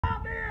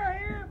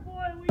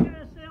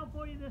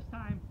this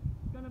time,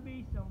 it's going to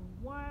be some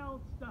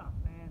wild stuff,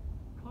 man.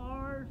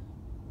 Cars,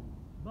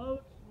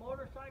 boats,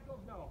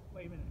 motorcycles. No,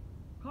 wait a minute.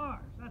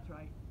 Cars, that's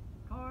right.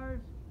 Cars,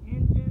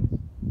 engines,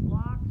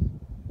 blocks,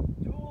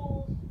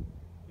 tools,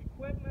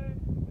 equipment.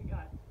 We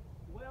got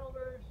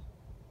welders,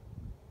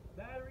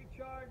 battery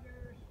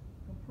chargers,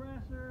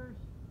 compressors,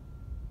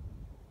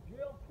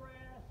 drill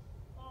press.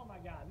 Oh my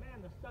God,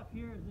 man, the stuff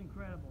here is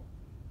incredible.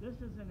 This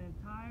is an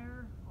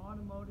entire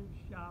automotive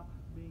shop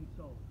being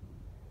sold.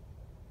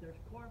 There's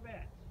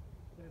Corvettes,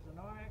 there's an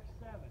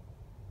RX-7,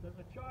 there's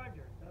a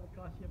Charger, that'll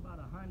cost you about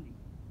 $100.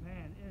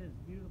 Man, it is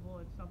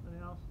beautiful, it's something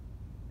else.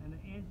 And the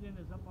engine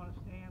is up on a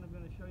stand. I'm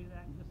going to show you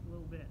that in just a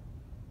little bit.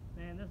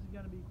 Man, this is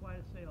going to be quite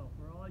a sale.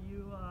 For all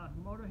you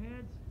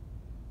motorheads,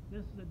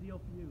 this is a deal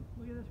for you.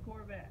 Look at this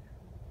Corvette.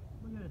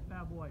 Look at this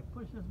bad boy.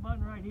 Push this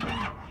button right here.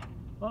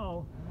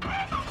 Uh-oh.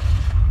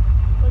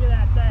 Look at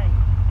that thing.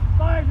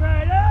 Fires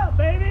right up,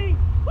 baby!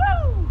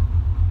 Woo!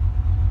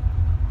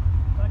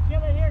 So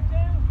kill it here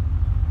too?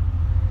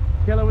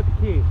 Kill it with the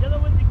key. Kill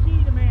it with the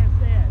key, the man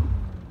said.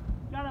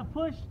 Got a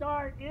push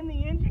start in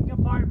the engine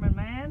compartment,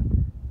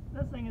 man.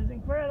 This thing is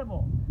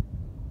incredible.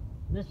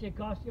 This should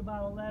cost you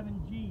about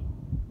 11 G.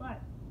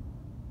 But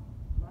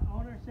my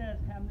owner says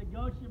have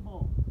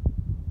negotiable.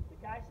 The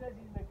guy says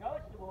he's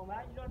negotiable.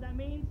 Now, you know what that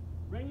means?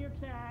 Bring your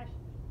cash,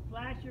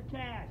 flash your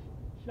cash,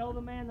 show the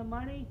man the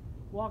money,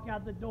 walk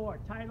out the door,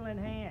 title in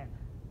hand.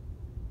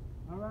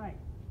 All right.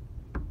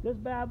 This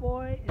bad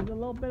boy is a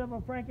little bit of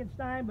a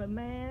Frankenstein, but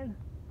man,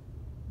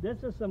 this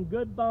is some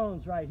good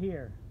bones right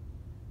here.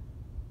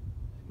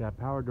 It's got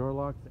power door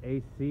locks,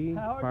 AC,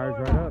 Power fires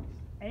door right locks, up.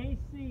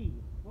 AC.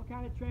 What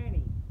kind of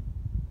tranny?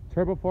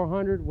 Turbo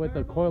 400 with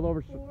a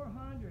coilover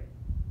 400.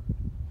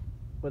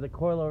 with a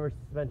coilover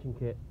suspension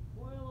kit.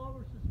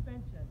 Coilover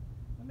suspension.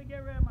 Let me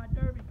get rid of my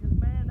derby because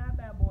man, that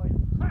bad boy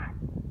is hot.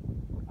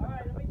 All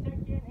right, let me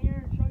take you in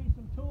here and show you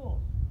some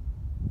tools.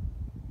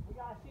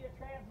 I see a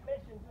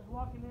transmission just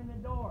walking in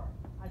the door.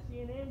 I see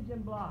an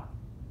engine block.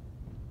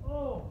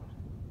 Oh,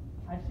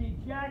 I see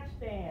jack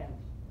stands,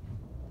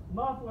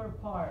 muffler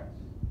parts,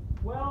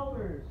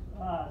 welders,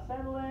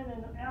 acetylene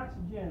and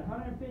oxygen,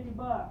 150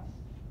 bucks.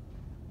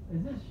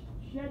 Is this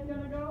shed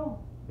gonna go?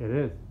 It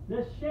is.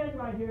 This shed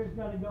right here is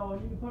gonna go,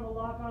 and you can put a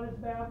lock on this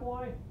bad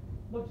boy.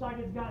 Looks like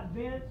it's got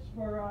vents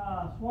for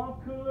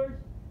swamp coolers.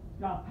 It's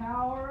got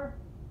power.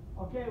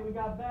 Okay, we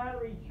got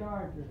battery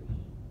chargers.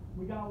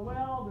 We got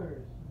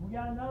welders. We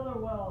got another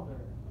welder.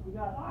 We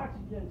got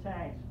oxygen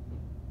tanks.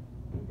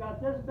 We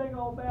got this big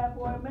old bad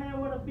boy. Man,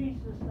 what a beast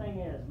this thing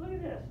is. Look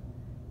at this.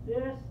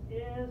 This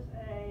is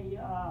a,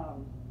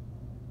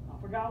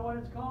 I forgot what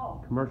it's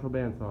called. Commercial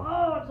bandsaw.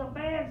 Oh, it's a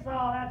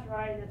bandsaw, that's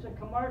right. It's a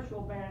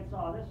commercial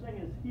bandsaw. This thing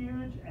is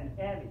huge and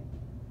heavy.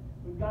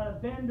 We've got a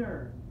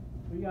bender.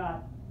 We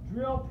got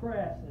drill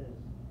presses.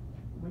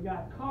 We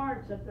got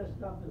carts that this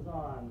stuff is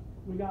on.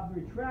 We got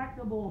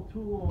retractable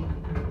tools.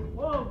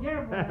 Whoa,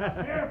 careful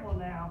now, careful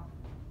now.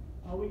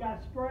 We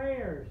got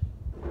sprayers,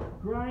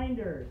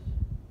 grinders,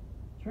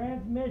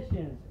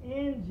 transmissions,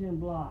 engine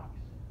blocks.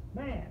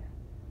 Man,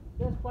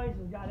 this place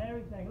has got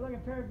everything. Look, a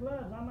pair of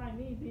gloves. I might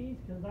need these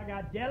because I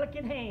got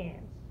delicate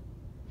hands.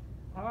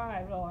 All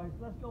right, Royce,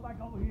 let's go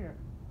back over here.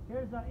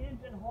 Here's the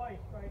engine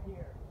hoist right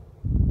here.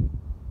 We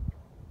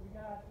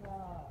got,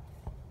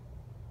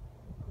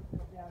 put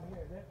this down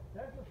here.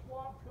 There's a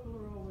swamp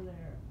cooler over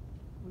there.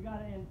 We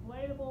got an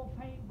inflatable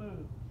paint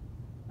booth.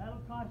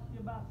 That'll cost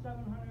you about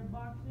 700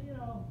 bucks. You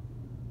know,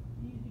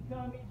 easy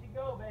come, easy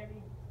go,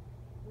 baby.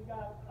 We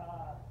got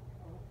a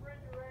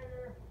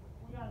refrigerator.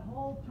 We got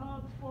whole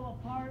tubs full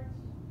of parts.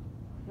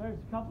 There's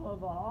a couple of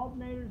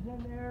alternators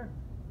in there.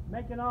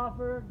 Make an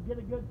offer, get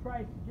a good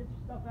price, get your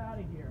stuff out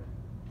of here.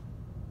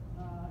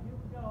 Here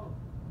we go.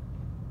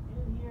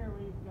 In here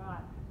we've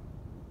got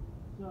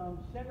some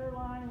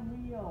centerline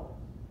wheels.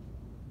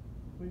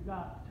 We've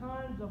got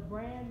tons of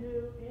brand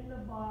new in the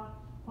box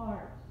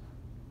parts.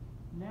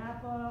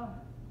 Napa,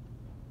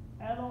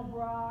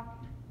 Edelbrock,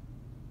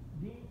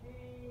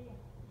 DG,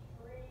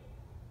 Street.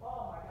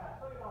 Oh my God,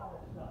 look at all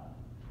this stuff.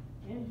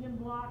 Engine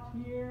blocks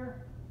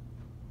here.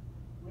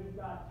 We've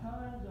got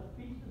tons of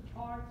pieces,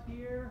 parts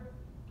here.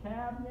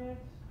 Cabinets.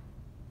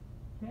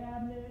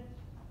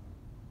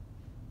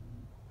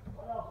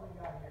 What else we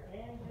got here?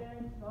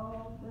 Engines.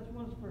 No, this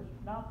one's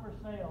not for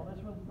sale.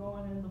 This one's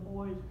going in the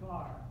boy's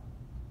car.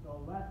 So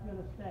that's going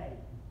to stay.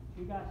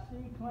 We got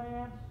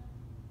C-clamps.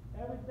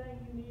 Everything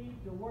you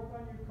need to work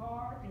on your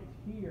car, it's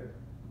here.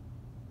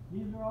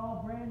 These are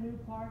all brand new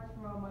parts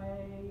from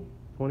a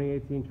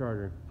 2018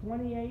 Charger.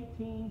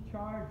 2018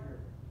 Charger.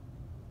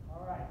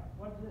 All right,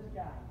 what's this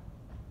guy?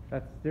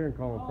 That's the steering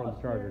column from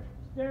the Charger.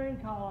 Steering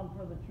column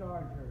for the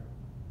Charger.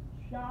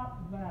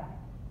 Shop vac.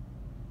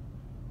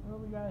 What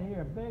do we got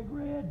here? Big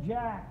red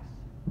jacks.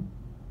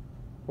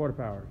 Quarter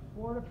powers.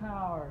 Quarter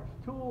powers.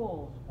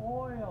 Tools.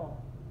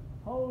 Oil.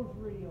 Hose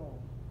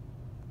reels.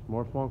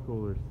 More swamp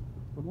coolers.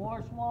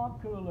 More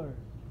swamp coolers.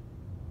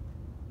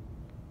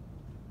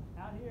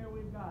 Out here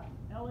we've got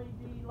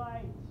LED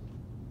lights,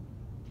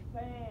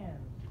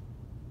 fans,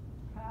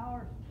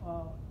 power,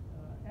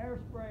 air air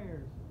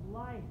sprayers,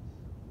 lights,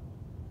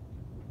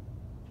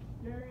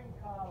 steering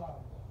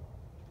columns,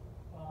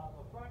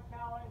 the front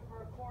cowling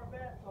for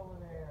Corvettes over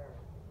there,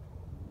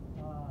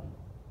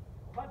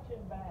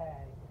 punching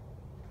bag,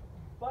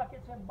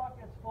 buckets and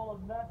buckets full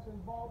of nuts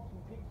and bolts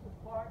and pieces,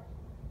 parts.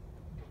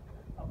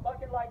 A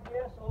bucket like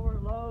this over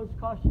at Lowe's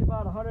costs you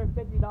about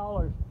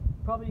 $150.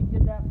 Probably you can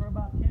get that for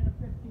about 10 or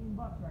 15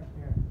 bucks right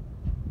there.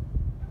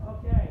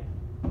 Okay,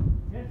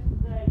 this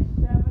is a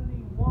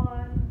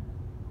 71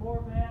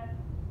 Corvette.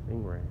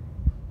 Stingray.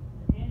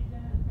 The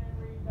engine has been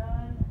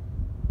redone.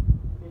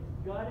 It's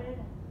gutted.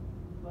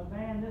 But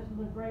man, this is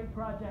a great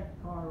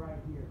project car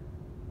right here.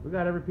 We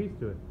got every piece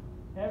to it.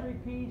 Every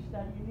piece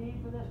that you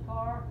need for this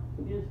car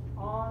is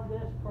on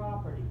this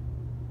property.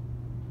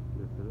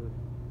 Yes, it is.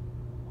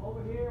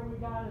 Over here we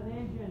got an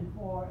engine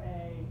for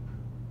a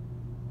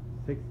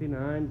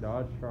 69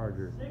 Dodge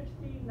Charger.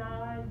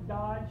 69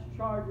 Dodge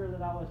Charger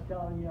that I was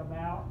telling you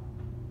about.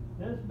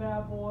 This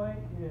bad boy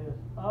is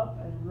up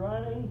and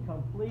running,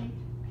 complete,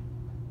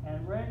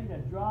 and ready to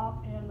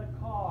drop in the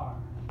car.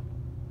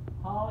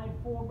 Holley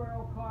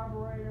 4-barrel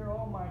carburetor.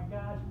 Oh my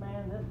gosh,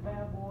 man, this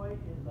bad boy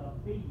is a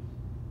beast.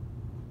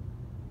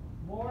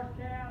 More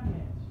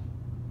cabinets.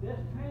 This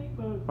paint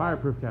booth.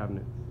 Fireproof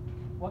cabinets.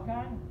 What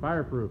kind?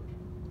 Fireproof.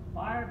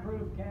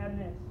 Fireproof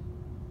cabinets.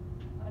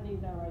 I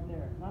need that right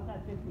there. Not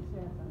that 50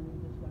 cents. I need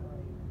this guy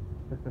right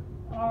here.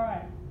 All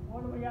right.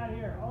 What do we got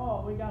here?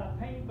 Oh, we got a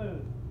paint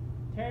booth.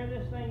 Tear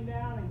this thing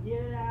down and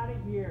get it out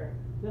of here.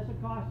 This will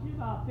cost you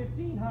about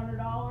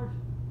 $1,500.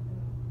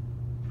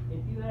 If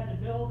you had to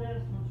build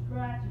this from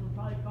scratch, it would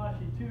probably cost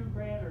you $2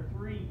 grand or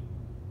 $3,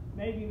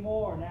 maybe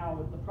more now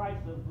with the price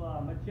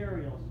of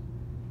materials.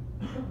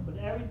 But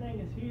everything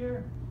is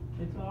here.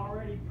 It's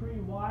already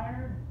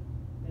pre-wired.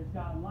 It's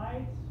got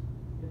lights.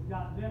 It's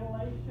got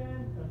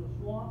ventilation. There's a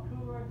swamp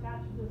cooler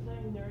attached to this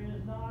thing. There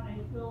is not a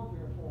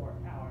filter for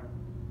it, however.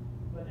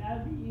 But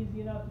that'd be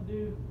easy enough to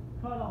do.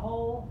 Cut a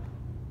hole,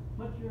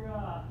 put your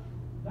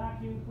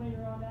vacuum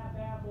cleaner on that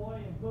bad boy,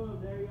 and boom,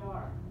 there you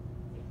are.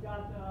 It's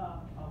got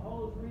a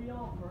hose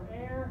reel for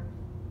air.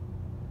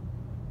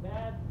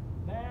 Bad,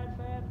 bad,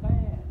 bad,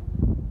 bad.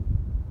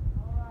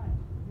 All right,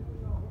 here we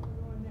go. Where are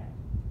we going next?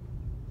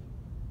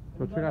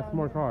 Go check out some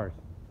more cars.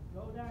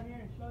 Go down here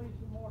and show you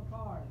some more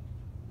cars.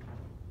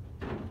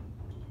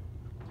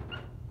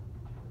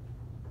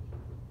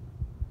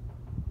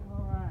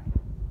 All right.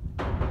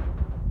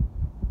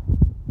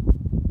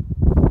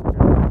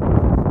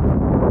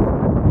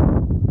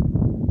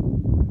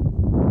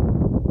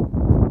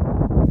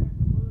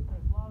 There's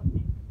a lot of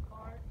pieces of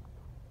parts,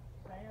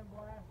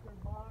 sandblaster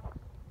box,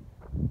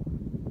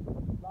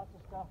 lots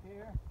of stuff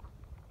here.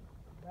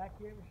 Back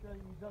here we show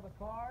you these other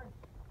cars.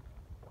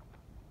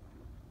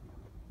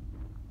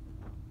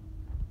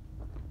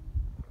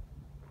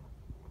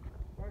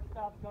 First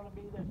stop's going to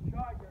be this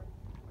Charger.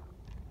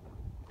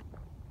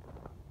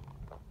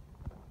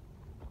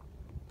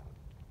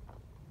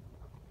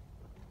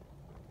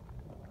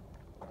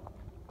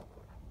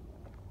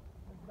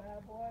 This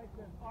bad boy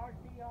says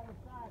RT on the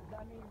side. Does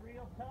that mean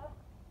real tough?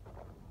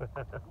 Look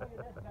at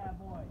this bad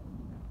boy.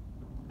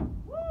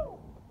 Woo!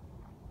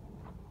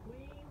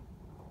 Clean,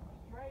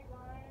 straight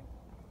line,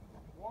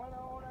 one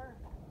owner,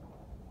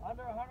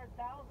 under 100,000.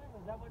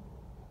 Is that what?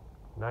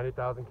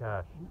 90,000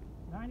 cash.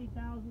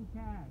 90,000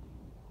 cash.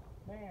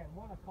 Man,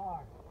 what a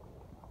car.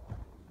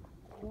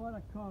 What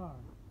a car.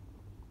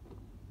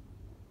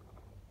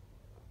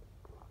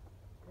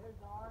 Here's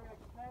the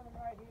RX-7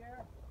 right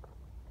here.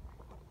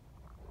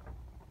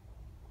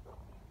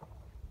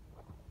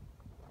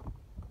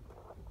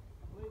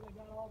 I believe they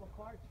got all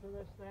the parts for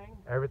this thing.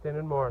 Everything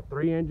and more.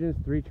 3 engines,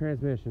 3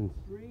 transmissions.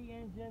 3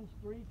 engines,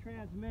 3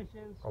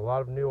 transmissions. A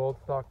lot of new old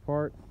stock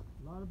parts.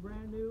 A lot of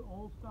brand new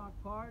old stock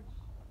parts.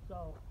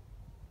 So,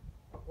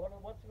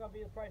 what's going to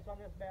be the price on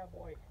this bad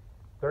boy?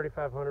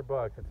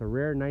 $3,500. It's a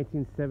rare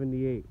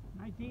 1978.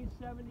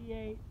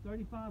 1978,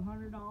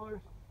 $3,500.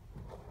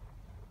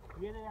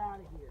 Get it out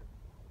of here.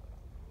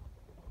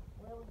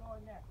 Where are we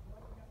going next?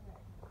 What do we got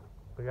next?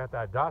 We got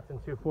that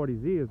Datsun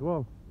 240Z as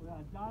well. We got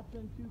a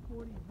Datsun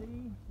 240Z.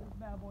 This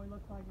bad boy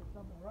looks like it's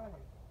something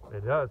running.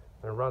 It does.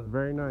 It runs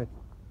very nice.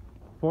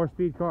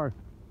 4-speed car.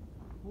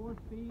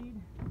 4-speed.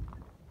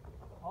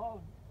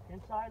 Oh,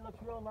 inside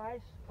looks real nice,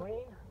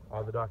 clean.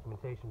 All the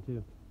documentation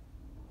too.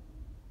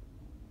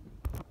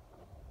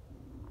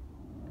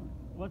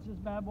 What's this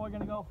bad boy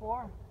gonna go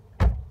for?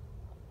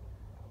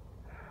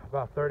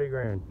 About 30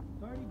 grand.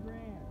 30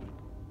 grand.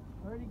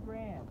 30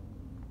 grand.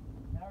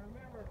 Now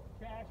remember,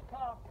 cash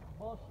talk,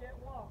 bullshit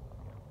walk.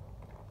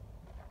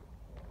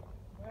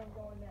 Where am I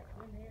going next?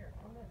 In here.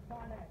 In this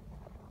Connex.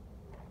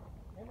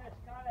 In this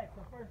Connex,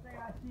 the first thing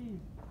I see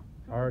is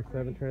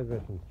RX-7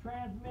 transmissions.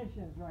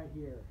 Transmissions right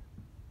here.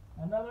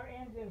 Another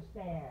engine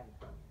stand.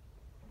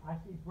 I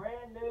see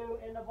brand new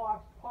in the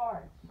box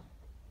parts.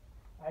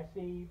 I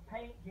see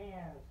paint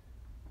cans.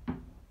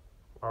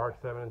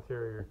 RX-7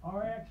 interior.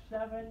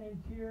 RX-7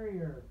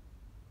 interior.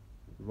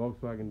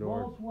 Volkswagen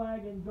doors.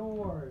 Volkswagen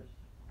doors.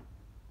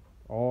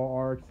 All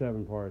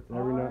RX-7 parts.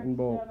 Every nut and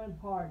bolt. RX-7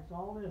 parts.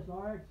 All this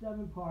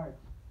RX-7 parts.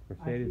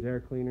 Mercedes air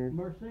cleaners.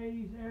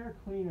 Mercedes air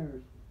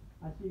cleaners.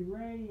 I see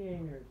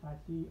radiators. I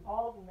see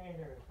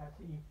alternators. I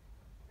see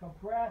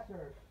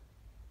compressors.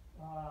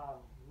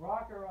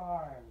 Rocker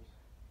arms.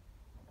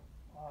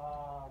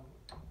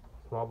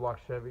 Small block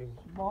Chevy.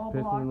 Small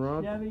Piston block and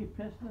rods. Chevy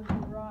pistons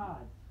and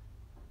rods.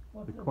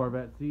 What's The this?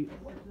 Corvette seats.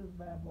 What's this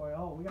bad boy?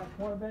 Oh, we got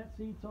Corvette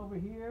seats over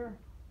here.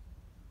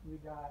 We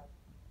got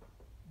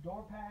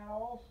door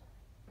panels.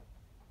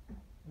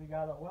 We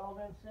got a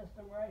welding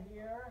system right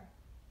here.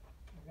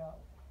 We got,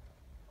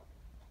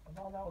 I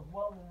thought that was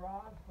welding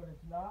rods, but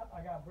it's not.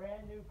 I got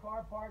brand new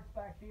car parts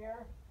back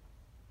here.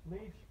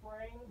 Leaf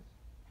springs.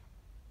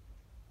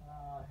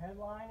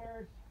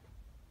 Headliners.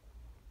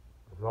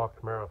 There's all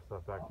Camaro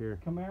stuff back here.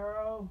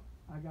 Camaro.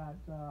 I got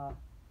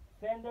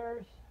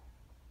fenders,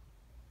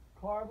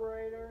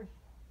 carburetors,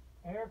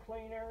 air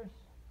cleaners,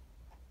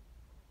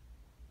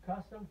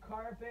 custom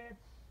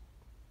carpets,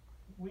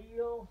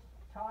 wheels,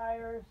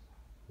 tires,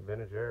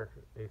 Vintage air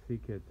AC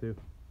kit too.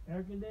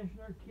 air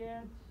conditioner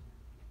kits.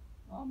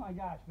 Oh my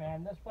gosh,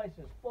 man, this place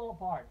is full of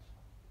parts.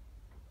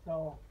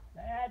 So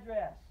the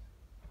address,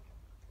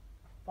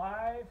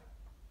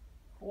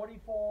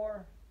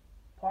 544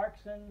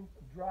 Parkson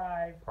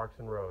Drive,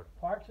 Parkson Road.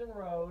 Parkson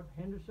Road,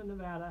 Henderson,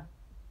 Nevada.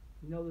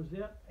 You know the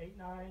zip,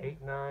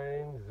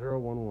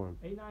 89011.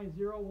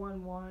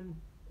 89011.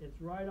 It's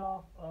right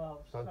off of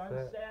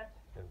Sunset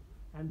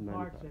and 95.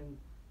 Parkson.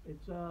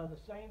 It's the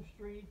same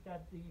street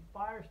that the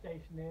fire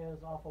station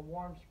is off of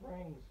Warm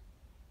Springs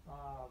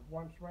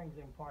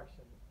in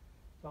Parkson.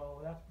 So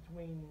that's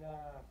between,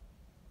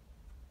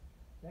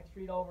 next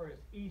street over is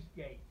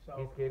Eastgate. So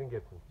Eastgate and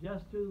Gibson.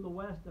 just to the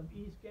west of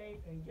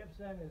Eastgate and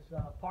Gibson is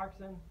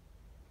Parkson.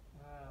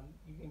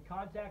 You can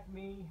contact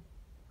me.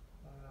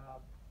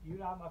 You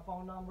got my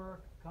phone number.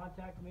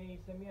 Contact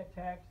me. Send me a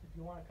text if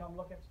you want to come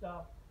look at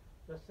stuff.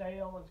 The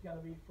sale is going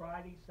to be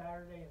Friday,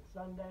 Saturday, and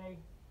Sunday.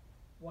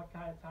 What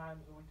kind of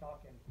times are we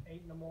talking?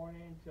 8 in the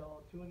morning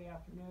till 2 in the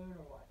afternoon,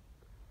 or what?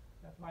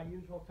 That's my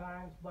usual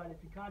times. But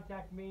if you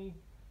contact me,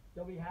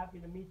 they'll be happy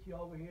to meet you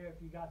over here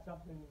if you got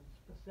something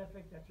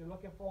specific that you're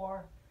looking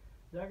for.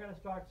 They're going to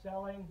start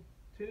selling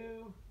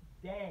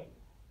today.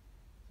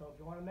 So if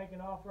you want to make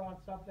an offer on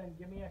something,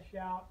 give me a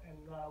shout, and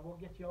we'll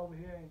get you over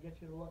here and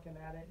get you to looking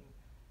at it and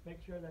make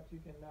sure that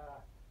you can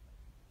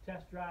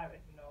test drive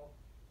it. You know,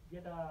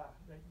 get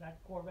that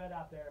Corvette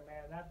out there,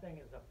 man. That thing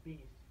is a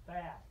beast.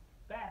 Fast.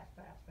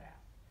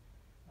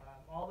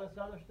 All this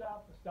other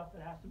stuff, the stuff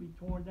that has to be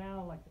torn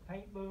down, like the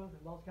paint booth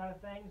and those kind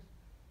of things,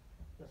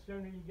 the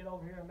sooner you get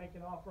over here and make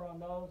an offer on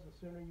those, the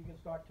sooner you can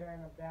start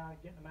tearing them down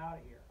and getting them out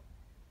of here.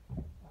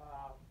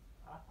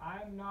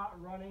 I'm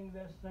not running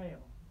this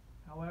sale.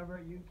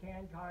 However, you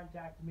can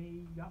contact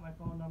me. You got my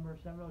phone number,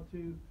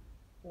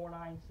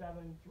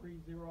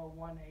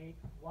 702-497-3018,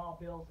 Wild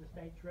Bill's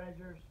Estate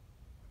Treasures.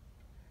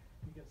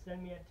 You can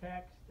send me a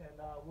text, and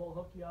we'll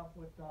hook you up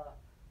with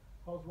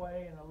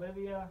Josue and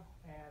Olivia,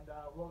 and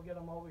we'll get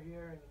them over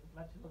here and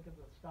let you look at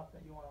the stuff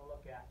that you want to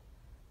look at.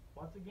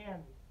 Once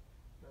again,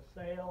 the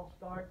sale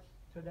starts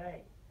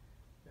today.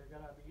 They're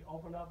going to be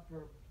opened up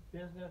for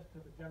business to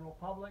the general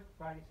public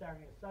Friday,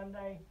 Saturday, and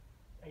Sunday,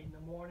 8 in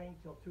the morning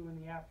till 2 in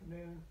the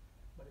afternoon.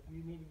 But if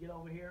you need to get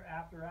over here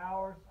after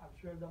hours, I'm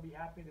sure they'll be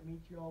happy to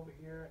meet you over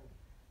here and,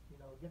 you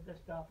know, get this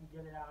stuff and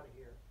get it out of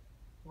here.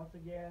 Once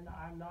again,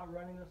 I'm not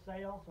running the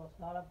sale, so it's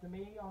not up to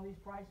me on these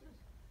prices.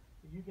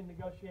 You can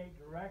negotiate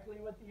directly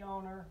with the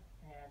owner,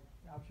 and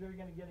I'm sure you're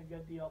going to get a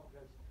good deal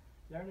because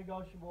they're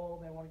negotiable.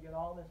 They want to get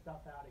all this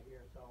stuff out of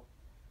here. So,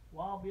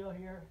 Wild Bill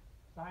here,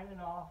 signing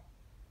off.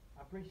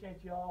 I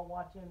appreciate you all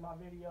watching my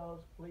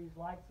videos. Please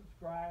like,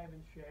 subscribe,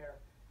 and share.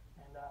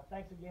 And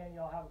thanks again.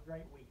 Y'all have a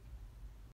great week.